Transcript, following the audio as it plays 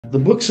The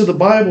books of the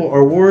Bible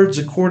are words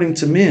according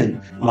to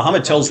men.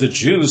 Muhammad tells the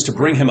Jews to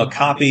bring him a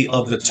copy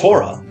of the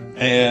Torah.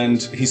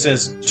 And he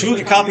says, to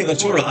the copy of the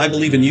Torah, I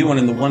believe in you and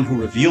in the one who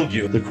revealed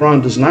you. The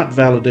Quran does not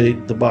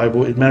validate the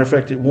Bible. As a matter of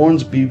fact, it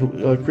warns people,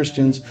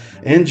 Christians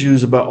and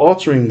Jews about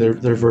altering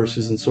their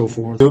verses and so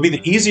forth. It would be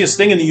the easiest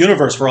thing in the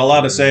universe for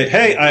Allah to say,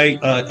 hey,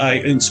 I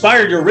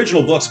inspired your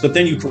original books, but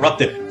then you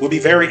corrupted it. It would be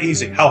very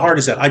easy. How hard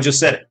is that? I just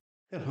said it.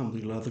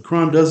 Alhamdulillah. The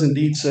Quran does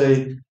indeed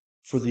say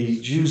for the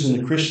Jews and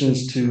the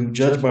Christians to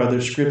judge by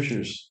their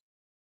scriptures.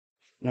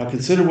 Now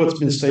consider what's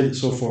been stated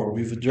so far.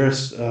 We've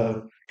addressed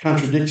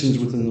contradictions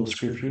within those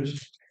scriptures.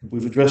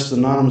 We've addressed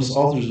anonymous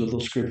authors of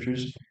those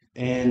scriptures.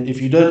 And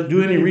if you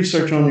do any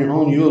research on your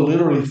own, you'll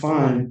literally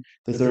find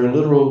that there are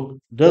literal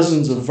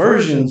dozens of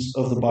versions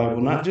of the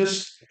Bible, not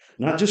just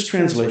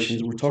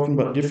translations. We're talking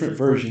about different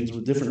versions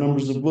with different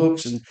numbers of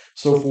books and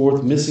so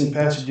forth, missing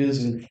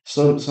passages and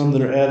some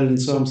that are added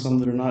and some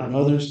that are not in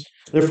others.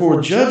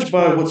 Therefore, judge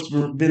by what's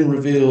been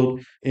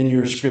revealed in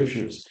your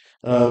scriptures.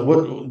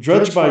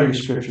 Judge by your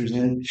scriptures,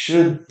 and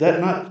should that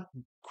not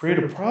create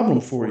a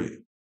problem for you?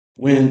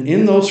 When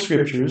in those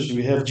scriptures,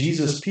 we have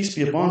Jesus, peace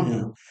be upon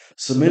him,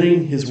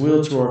 submitting his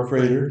will to our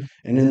Creator,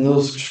 and in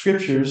those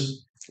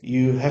scriptures,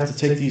 you have to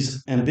take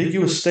these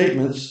ambiguous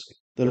statements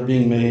that are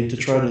being made to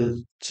try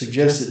to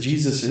suggest that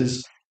Jesus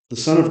is the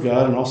Son of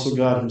God and also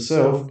God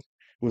himself,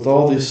 with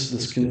all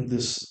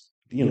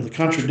the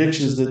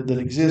contradictions that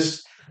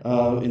exist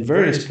in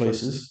various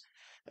places.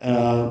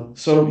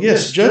 So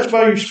yes, judge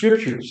by your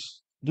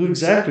scriptures. Do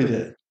exactly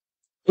that.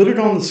 Put it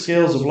on the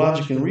scales of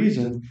logic and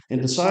reason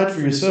and decide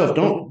for yourself.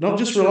 Don't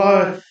just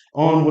rely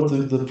on what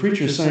the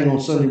preacher is saying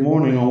on Sunday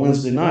morning, on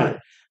Wednesday night.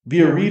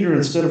 Be a reader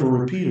instead of a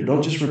repeater.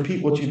 Don't just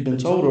repeat what you've been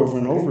told over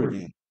and over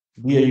again.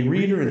 Be a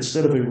reader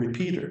instead of a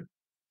repeater.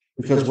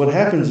 Because what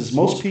happens is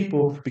most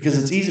people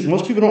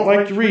don't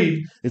like to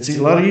read. It's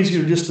a lot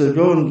easier just to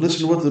go and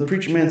listen to what the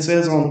preacher man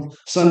says on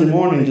Sunday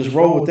morning and just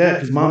roll with that,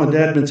 because mom and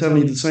dad have been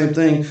telling you the same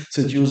thing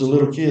since you was a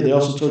little kid. They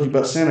also told you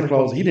about Santa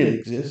Claus. He didn't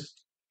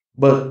exist.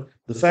 But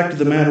the fact of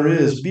the matter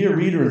is, be a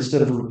reader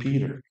instead of a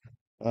repeater.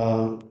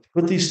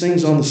 Put these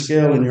things on the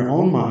scale in your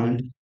own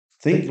mind.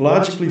 Think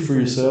logically for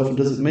yourself. And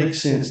does it make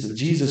sense that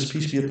Jesus,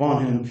 peace be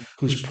upon him,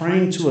 who's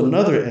praying to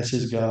another as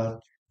his God,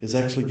 is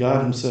actually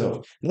God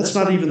himself? And that's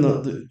not even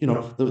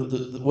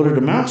what it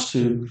amounts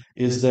to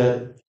is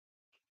that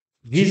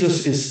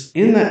Jesus is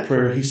in that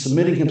prayer. He's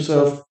submitting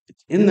himself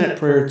in that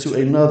prayer to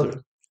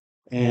another.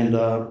 And,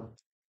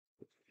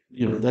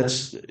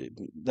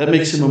 that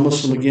makes him a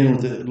Muslim again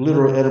with the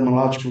literal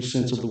etymological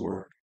sense of the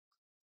word.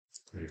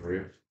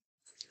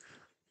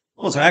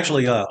 Well, it's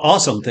actually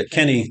awesome that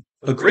Kenny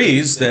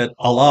agrees that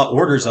Allah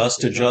orders us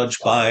to judge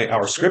by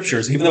our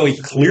scriptures, even though he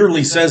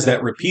clearly says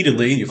that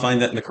repeatedly. You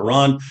find that in the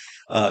Quran.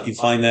 You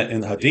find that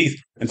in the Hadith.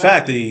 In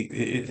fact,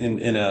 in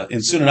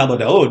Sunan Abu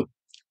Dawud,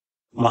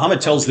 Muhammad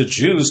tells the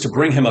Jews to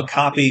bring him a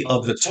copy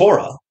of the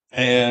Torah.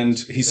 And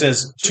he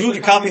says, to the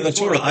copy of the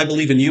Torah, I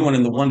believe in you and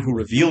in the one who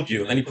revealed you.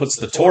 And then he puts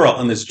the Torah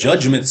on this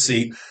judgment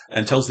seat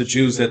and tells the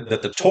Jews that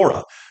the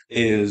Torah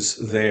is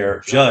their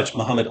judge.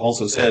 Muhammad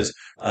also says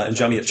in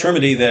Jami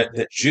at-Tirmidhi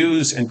that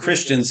Jews and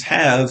Christians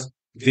have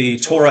the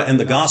Torah and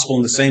the gospel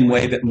in the same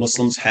way that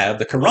Muslims have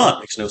the Quran. It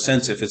makes no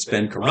sense if it's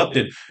been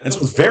corrupted. And so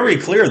it's very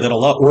clear that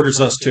Allah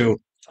orders us to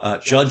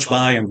judge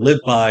by and live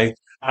by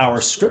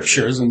our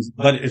scriptures,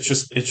 but it's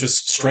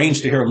just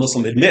strange to hear a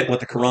Muslim admit what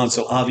the Quran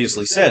so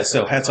obviously says.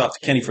 So hats off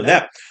to Kenny for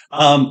that.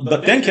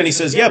 But then Kenny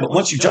says, yeah, but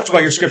once you judge by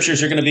your scriptures,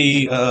 you're going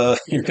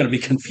to be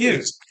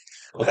confused.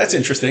 Well, that's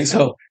interesting.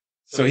 So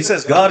he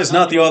says God is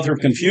not the author of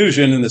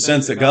confusion in the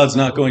sense that God's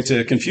not going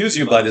to confuse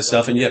you by this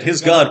stuff, and yet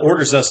his God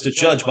orders us to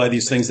judge by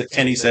these things that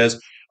Kenny says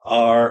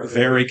are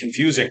very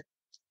confusing.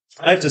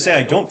 I have to say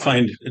I don't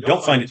find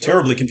it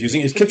terribly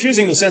confusing. It's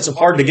confusing in the sense of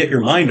hard to get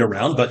your mind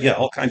around, but yeah,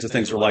 all kinds of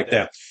things are like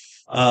that.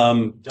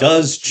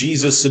 Does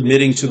Jesus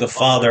submitting to the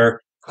Father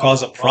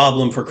cause a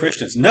problem for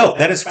Christians? No,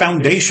 that is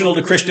foundational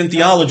to Christian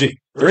theology.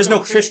 There is no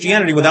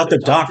Christianity without the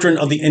doctrine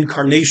of the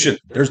incarnation.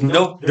 There's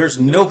no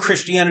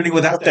Christianity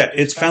without that.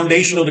 It's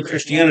foundational to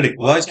Christianity.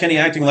 Why is Kenny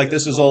acting like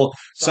this is all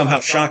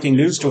somehow shocking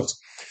news to us?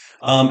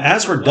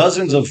 As for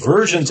dozens of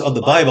versions of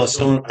the Bible, I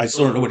still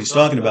don't know what he's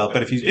talking about,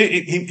 but if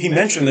he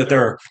mentioned that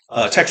there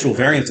are textual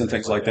variants and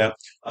things like that.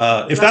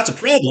 If that's a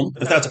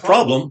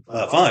problem,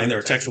 fine. There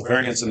are textual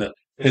variants in the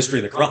history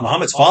of the Quran.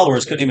 Muhammad's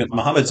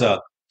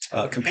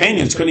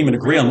companions couldn't even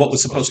agree on what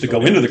was supposed to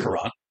go into the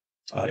Quran.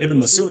 Ibn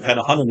Masud had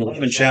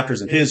 111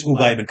 chapters in his.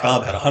 Ubay ibn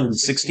Ka'b had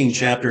 116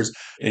 chapters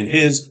in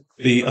his.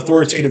 The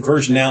authoritative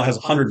version now has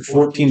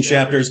 114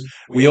 chapters.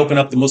 We open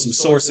up the Muslim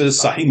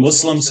sources. Sahih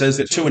Muslim says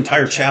that 2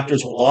 entire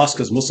chapters were lost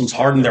because Muslims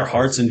hardened their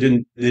hearts and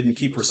didn't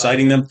keep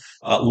reciting them.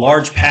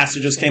 Large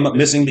passages came up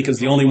missing because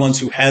the only ones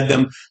who had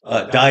them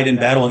died in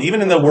battle. And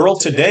even in the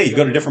world today, you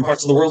go to different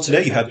parts of the world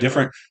today, you have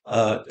different.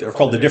 They're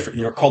called the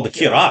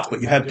Qira'at, but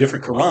you have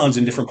different Qurans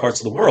in different parts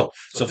of the world.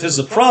 So if this is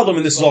a problem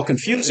and this is all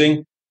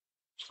confusing,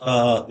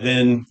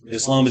 then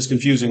Islam is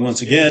confusing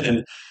once again.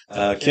 And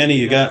Kenny,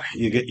 you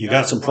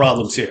got some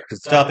problems here,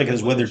 because the topic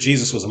is whether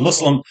Jesus was a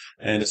Muslim,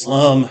 and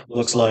Islam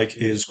looks like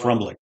is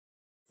crumbling.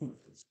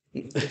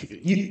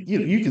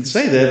 You can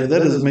say that, but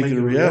that doesn't make it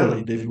a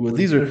reality, David Wood.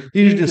 These are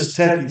just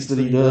tactics that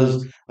he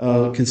does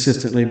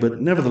consistently.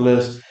 But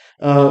nevertheless,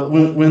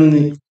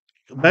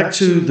 back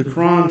to the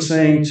Quran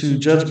saying to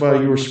judge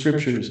by your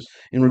scriptures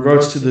in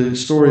regards to the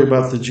story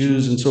about the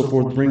Jews and so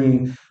forth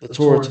bringing the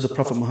Torah to the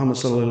Prophet Muhammad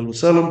sallallahu alaihi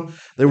wasallam,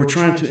 they were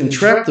trying to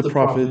entrap the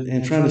Prophet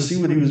and trying to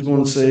see what he was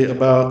going to say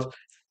about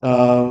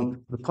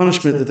the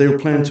punishment that they were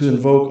planning to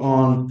invoke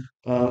on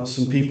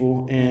some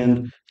people,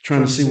 and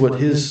trying to see what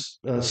his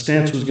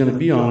stance was going to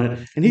be on it.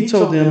 And he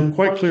told them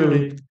quite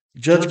clearly,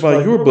 judge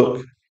by your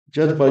book.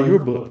 Judge by your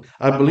book.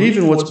 I believe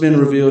in what's been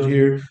revealed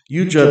here.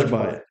 You judge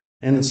by it.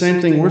 And the same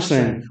thing we're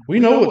saying. We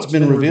know what's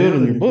been revealed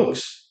in your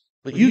books,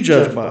 but you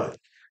judge by it.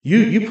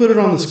 You put it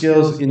on the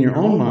scales in your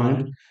own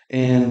mind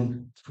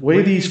and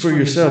weigh these for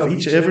yourself.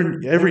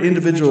 Every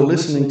individual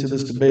listening to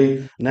this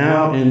debate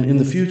now and in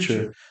the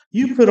future,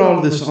 you put all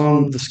of this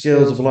on the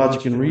scales of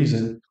logic and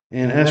reason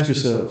and ask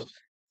yourselves,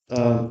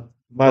 ask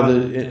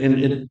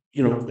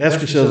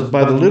yourselves,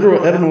 by the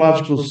literal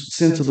etymological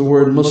sense of the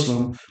word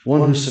Muslim,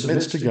 one who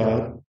submits to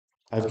God.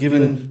 I've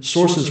given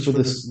sources for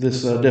this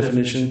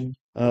definition,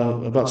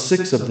 about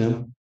 6 of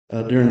them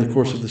during the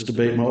course of this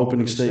debate, my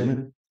opening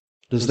statement.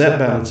 Does that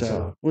balance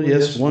out? Well,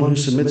 yes, one who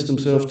submits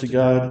themselves to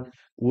God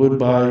would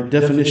by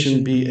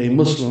definition be a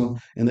Muslim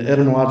in the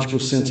etymological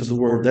sense of the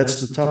word.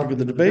 That's the topic of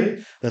the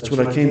debate. That's what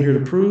I came here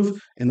to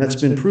prove, and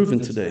that's been proven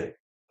today.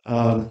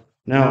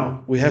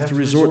 Now, we have to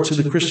resort to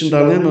the Christian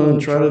dilemma and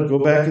try to go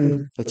back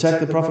and attack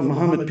the Prophet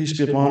Muhammad, peace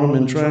be upon him,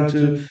 and try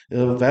to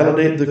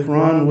validate the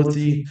Quran with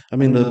the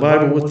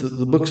Bible with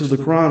the books of the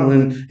Quran.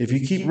 When if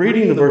you keep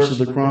reading the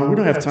verses of the Quran, we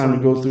don't have time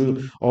to go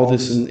through all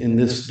this in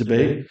this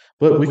debate.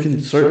 But we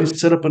can certainly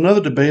set up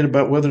another debate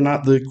about whether or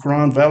not the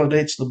Quran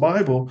validates the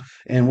Bible,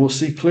 and we'll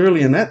see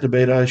clearly in that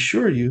debate, I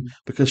assure you,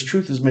 because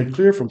truth is made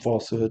clear from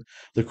falsehood.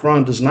 The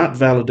Quran does not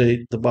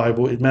validate the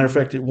Bible. As a matter of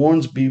fact, it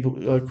warns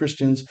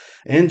Christians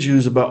and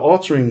Jews about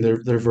altering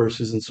their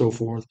verses and so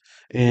forth.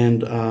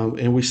 And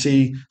we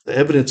see the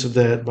evidence of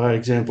that by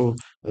example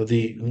of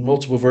the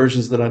multiple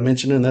versions that I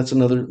mentioned, and that's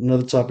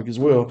another topic as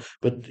well.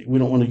 But we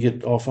don't want to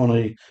get off on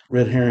a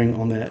red herring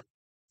on that.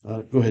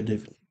 Go ahead,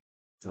 David.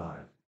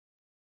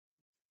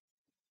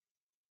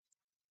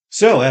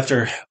 So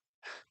after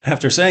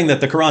saying that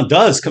the Quran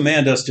does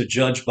command us to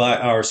judge by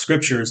our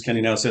scriptures,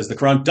 Kenny now says the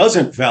Quran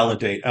doesn't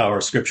validate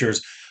our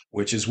scriptures,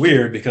 which is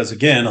weird because,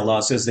 again,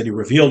 Allah says that he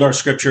revealed our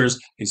scriptures.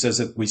 He says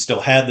that we still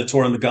had the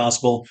Torah and the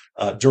gospel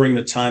during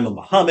the time of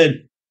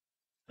Muhammad.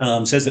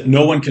 Says that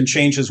no one can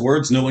change his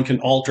words. No one can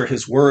alter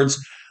his words.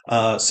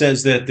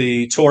 Says that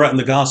the Torah and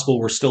the gospel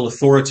were still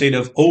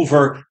authoritative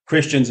over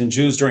Christians and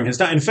Jews during his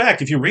time. In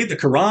fact, if you read the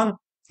Quran,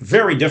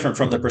 very different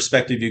from the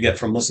perspective you get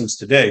from Muslims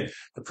today.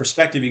 The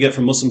perspective you get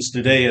from Muslims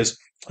today is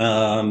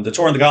the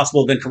Torah and the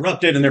gospel have been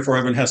corrupted, and therefore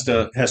everyone has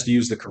to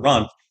use the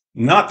Quran.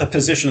 Not the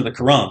position of the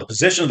Quran. The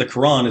position of the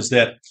Quran is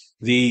that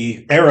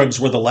the Arabs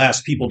were the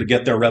last people to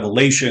get their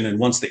revelation, and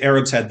once the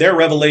Arabs had their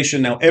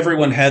revelation, now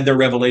everyone had their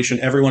revelation.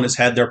 Everyone has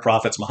had their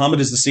prophets. Muhammad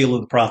is the seal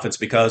of the prophets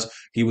because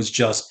he was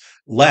just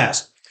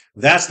last.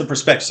 That's the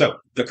perspective. So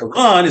the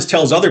Quran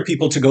tells other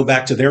people to go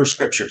back to their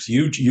scriptures.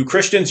 You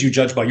Christians, you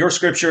judge by your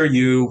scripture.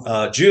 You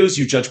Jews,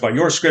 you judge by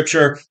your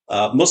scripture.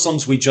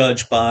 Muslims, we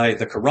judge by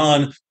the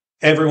Quran.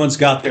 Everyone's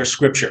got their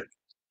scripture.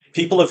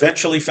 People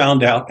eventually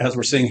found out, as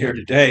we're seeing here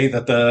today,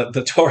 that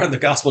the Torah and the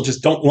gospel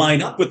just don't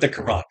line up with the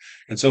Quran.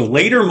 And so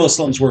later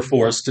Muslims were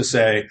forced to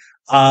say,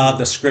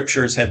 the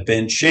scriptures have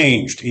been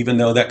changed, even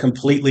though that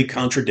completely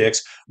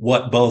contradicts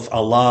what both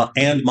Allah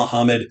and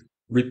Muhammad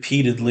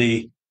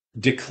repeatedly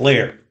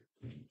declared.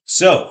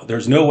 So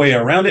there's no way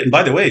around it. And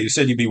by the way, you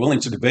said you'd be willing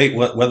to debate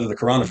whether the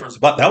Quran affirms,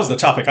 but that was the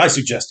topic I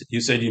suggested.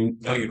 You said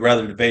you'd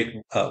rather debate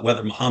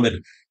whether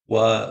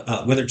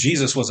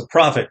Jesus was a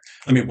prophet.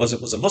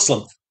 Was a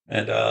Muslim,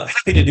 and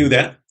happy to do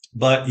that.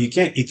 But you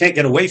can't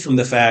get away from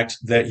the fact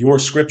that your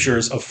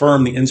scriptures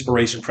affirm the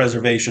inspiration,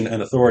 preservation,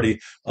 and authority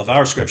of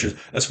our scriptures.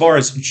 As far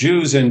as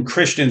Jews and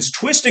Christians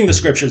twisting the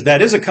scriptures,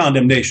 that is a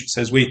condemnation.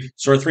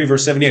 Surah 3,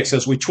 verse 78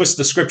 says we twist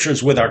the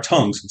scriptures with our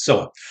tongues and so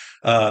on.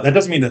 That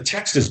doesn't mean the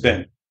text has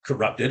been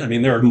corrupted.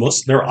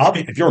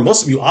 If you're a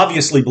Muslim, you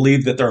obviously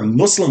believe that there are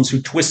Muslims who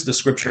twist the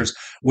scriptures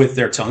with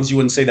their tongues. You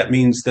wouldn't say that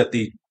means that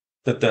the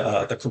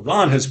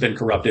Quran has been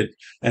corrupted.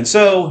 And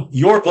so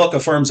your book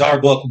affirms our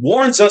book,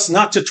 warns us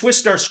not to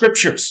twist our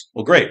scriptures.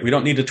 Well, great. We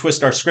don't need to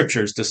twist our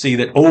scriptures to see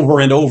that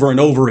over and over and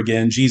over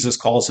again, Jesus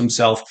calls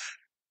himself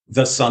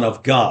the Son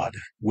of God,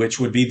 which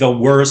would be the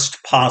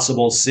worst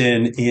possible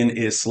sin in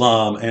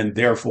Islam, and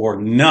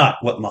therefore not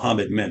what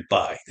Muhammad meant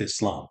by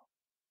Islam.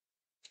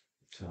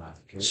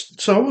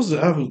 So I was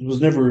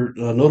never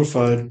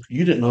notified.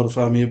 You didn't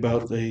notify me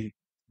about a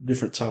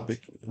different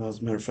topic, as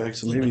a matter of fact.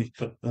 So maybe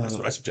that's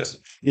what I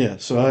suggested. Yeah.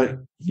 So I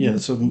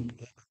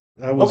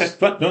was okay.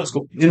 But no, it's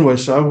cool. Anyway,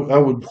 so I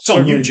would. It's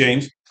on you,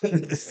 James.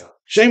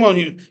 Shame on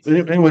you.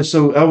 But anyway,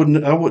 so I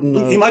wouldn't.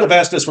 He might have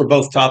asked us for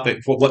both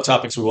topics, for what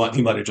topics we want.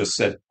 He might have just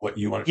said what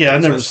you wanted. Yeah,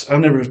 I've never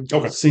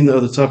seen the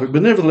other topic,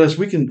 but nevertheless,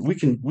 we can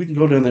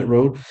go down that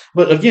road.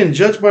 But again,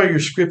 judge by your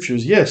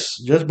scriptures. Yes,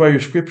 judge by your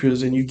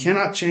scriptures, and you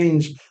cannot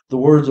change the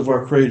words of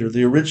our Creator,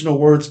 the original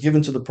words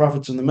given to the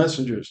prophets and the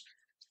messengers.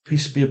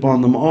 Peace be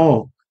upon them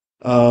all.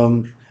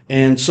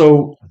 And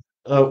so,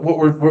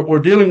 what we're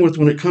dealing with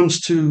when it comes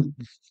to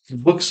the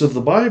books of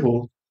the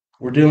Bible,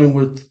 we're dealing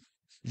with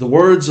the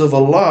words of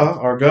Allah,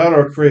 our God,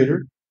 our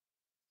Creator.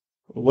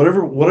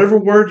 Whatever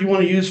word you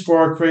want to use for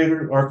our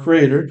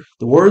Creator,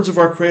 the words of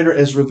our Creator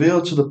as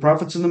revealed to the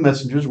prophets and the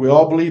messengers. We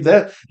all believe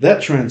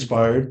that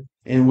transpired,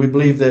 and we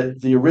believe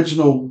that the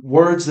original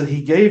words that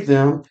He gave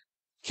them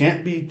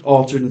can't be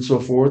altered and so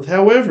forth.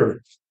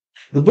 However,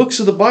 the books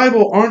of the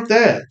Bible aren't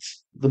that.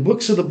 The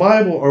books of the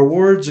Bible are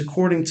words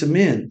according to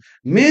men.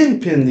 Men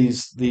pen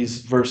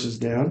these verses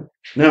down.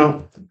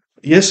 Now,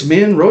 yes,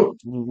 men wrote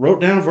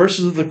down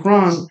verses of the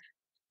Quran,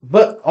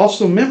 but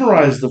also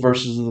memorized the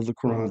verses of the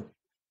Quran.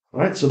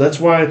 Right? So that's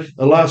why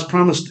Allah has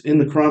promised in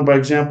the Quran, by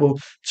example,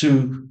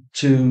 to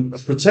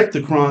protect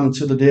the Quran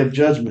until the day of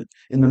judgment,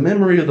 in the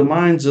memory of the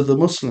minds of the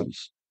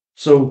Muslims.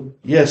 So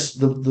yes,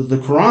 the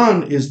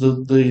Quran is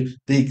the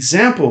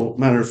example,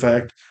 matter of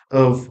fact,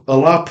 of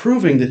Allah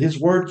proving that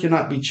His word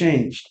cannot be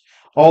changed.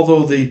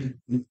 Although the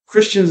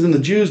Christians and the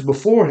Jews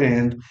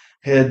beforehand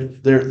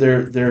had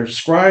their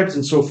scribes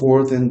and so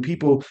forth, and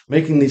people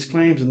making these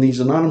claims, and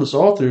these anonymous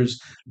authors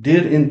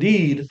did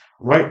indeed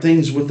write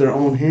things with their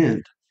own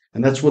hand.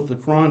 And that's what the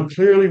Quran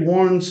clearly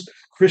warns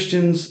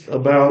Christians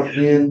about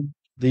in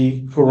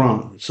the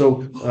Quran.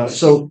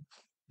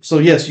 So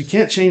yes, you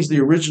can't change the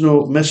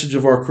original message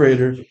of our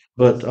Creator,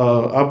 but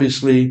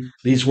obviously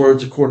these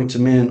words, according to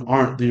men,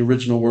 aren't the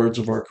original words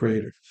of our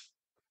Creator.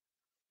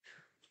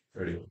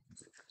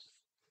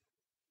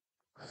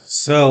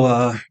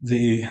 So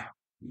the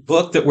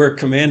book that we're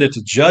commanded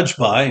to judge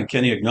by, and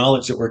Kenny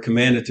acknowledged that we're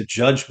commanded to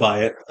judge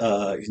by it.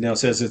 He now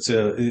says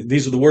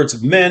these are the words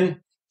of men.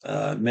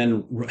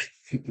 Men.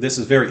 This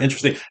is very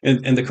interesting,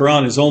 and the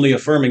Quran is only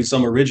affirming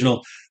some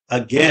original.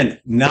 Again,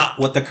 not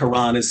what the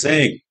Quran is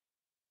saying.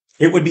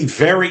 It would be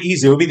very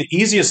easy. It would be the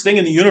easiest thing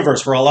in the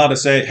universe for Allah to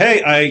say,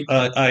 "Hey,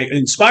 I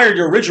inspired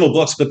your original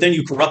books, but then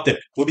you corrupted it."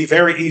 It would be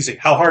very easy.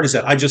 How hard is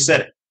that? I just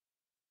said it.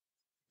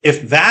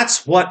 If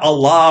that's what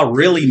Allah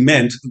really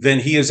meant, then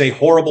He is a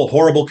horrible,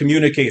 horrible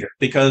communicator.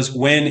 Because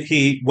when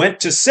He went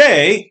to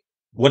say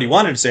what He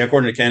wanted to say,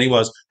 according to Kenny,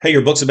 was, hey,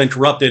 your books have been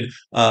corrupted,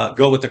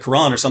 go with the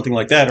Quran or something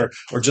like that,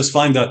 or just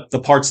find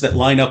the parts that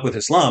line up with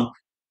Islam.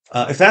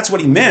 If that's what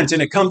He meant,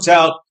 and it comes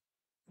out,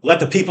 let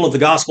the people of the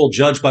gospel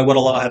judge by what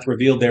Allah hath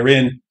revealed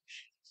therein.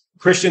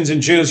 Christians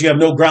and Jews, you have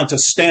no ground to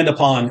stand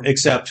upon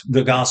except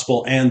the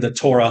gospel and the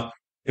Torah.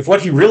 If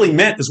what He really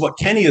meant is what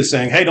Kenny is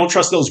saying, hey, don't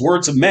trust those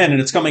words of men, and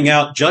it's coming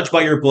out, judge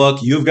by your book,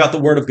 you've got the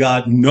word of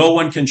God, no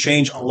one can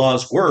change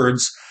Allah's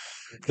words,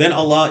 then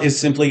Allah is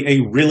simply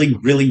a really,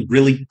 really,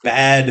 really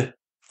bad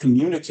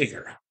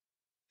communicator.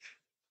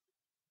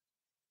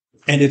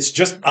 And it's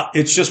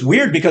just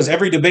weird, because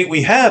every debate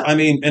we have, I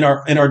mean, in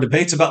our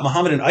debates about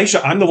Muhammad and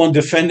Aisha, I'm the one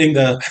defending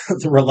the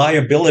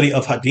reliability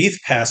of hadith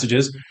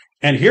passages.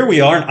 And here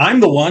we are, and I'm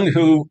the one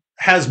who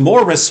has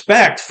more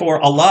respect for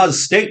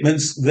Allah's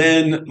statements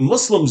than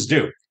Muslims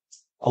do.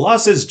 Allah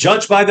says,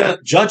 judge by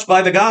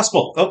the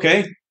gospel.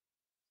 Okay.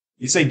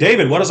 You say,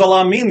 David, what does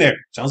Allah mean there?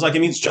 Sounds like He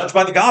means judge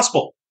by the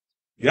gospel.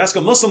 You ask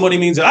a Muslim what He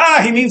means.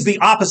 He means the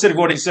opposite of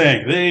what He's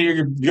saying.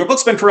 Your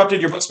book's been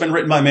corrupted. Your book's been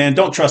written by man.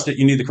 Don't trust it.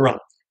 You need the Quran.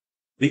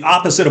 The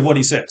opposite of what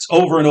He says,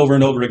 over and over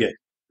and over again.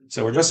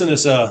 So we're just in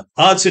this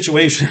odd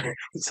situation.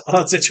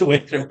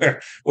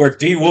 Where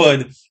D.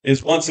 Wood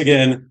is once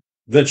again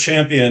the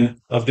champion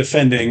of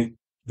defending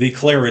the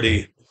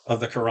clarity of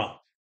the Quran.